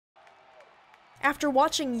After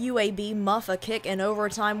watching UAB muff a kick in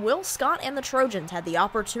overtime, Will Scott and the Trojans had the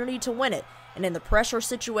opportunity to win it, and in the pressure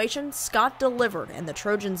situation, Scott delivered, and the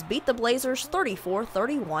Trojans beat the Blazers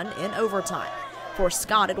 34-31 in overtime. For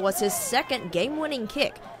Scott, it was his second game-winning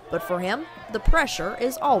kick, but for him, the pressure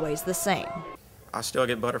is always the same. I still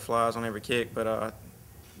get butterflies on every kick, but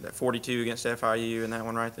that 42 against FIU and that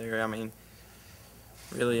one right there, I mean,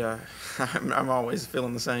 really, I'm always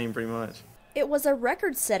feeling the same pretty much. It was a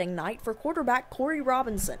record-setting night for quarterback Corey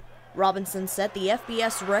Robinson. Robinson set the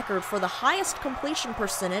FBS record for the highest completion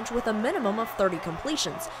percentage with a minimum of 30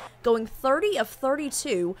 completions, going 30 of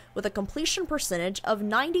 32 with a completion percentage of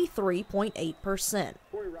 93.8%.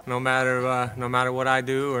 No matter what I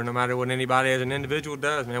do or no matter what anybody as an individual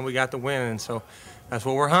does, man, we got the win, and so that's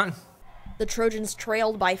what we're hunting. The Trojans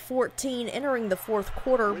trailed by 14 entering the fourth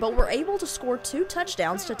quarter, but were able to score 2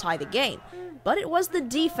 touchdowns to tie the game. But it was the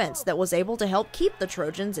defense that was able to help keep the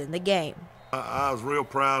Trojans in the game. I was real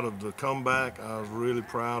proud of the comeback. I was really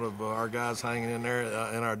proud of our guys hanging in there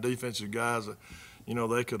and our defensive guys. You know,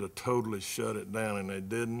 they could have totally shut it down, and they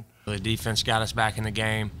didn't. The defense got us back in the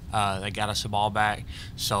game. They got us the ball back.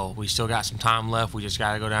 So we still got some time left. We just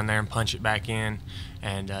got to go down there and punch it back in.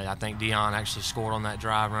 And I think Dion actually scored on that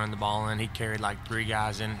drive, running the ball in. He carried like 3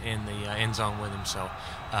 guys in the end zone with him. So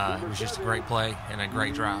it was just a great play and a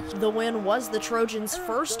great drive. The win was the Trojans'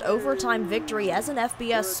 first overtime victory as an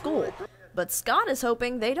FBS school. But Scott is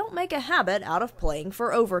hoping they don't make a habit out of playing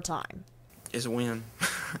for overtime. It's a win.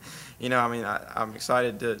 You know, I mean, I'm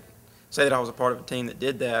excited to say that I was a part of a team that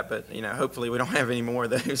did that, but, you know, hopefully we don't have any more of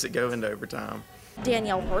those that go into overtime.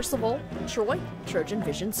 Danielle Percival, Troy, Trojan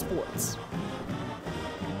Vision Sports.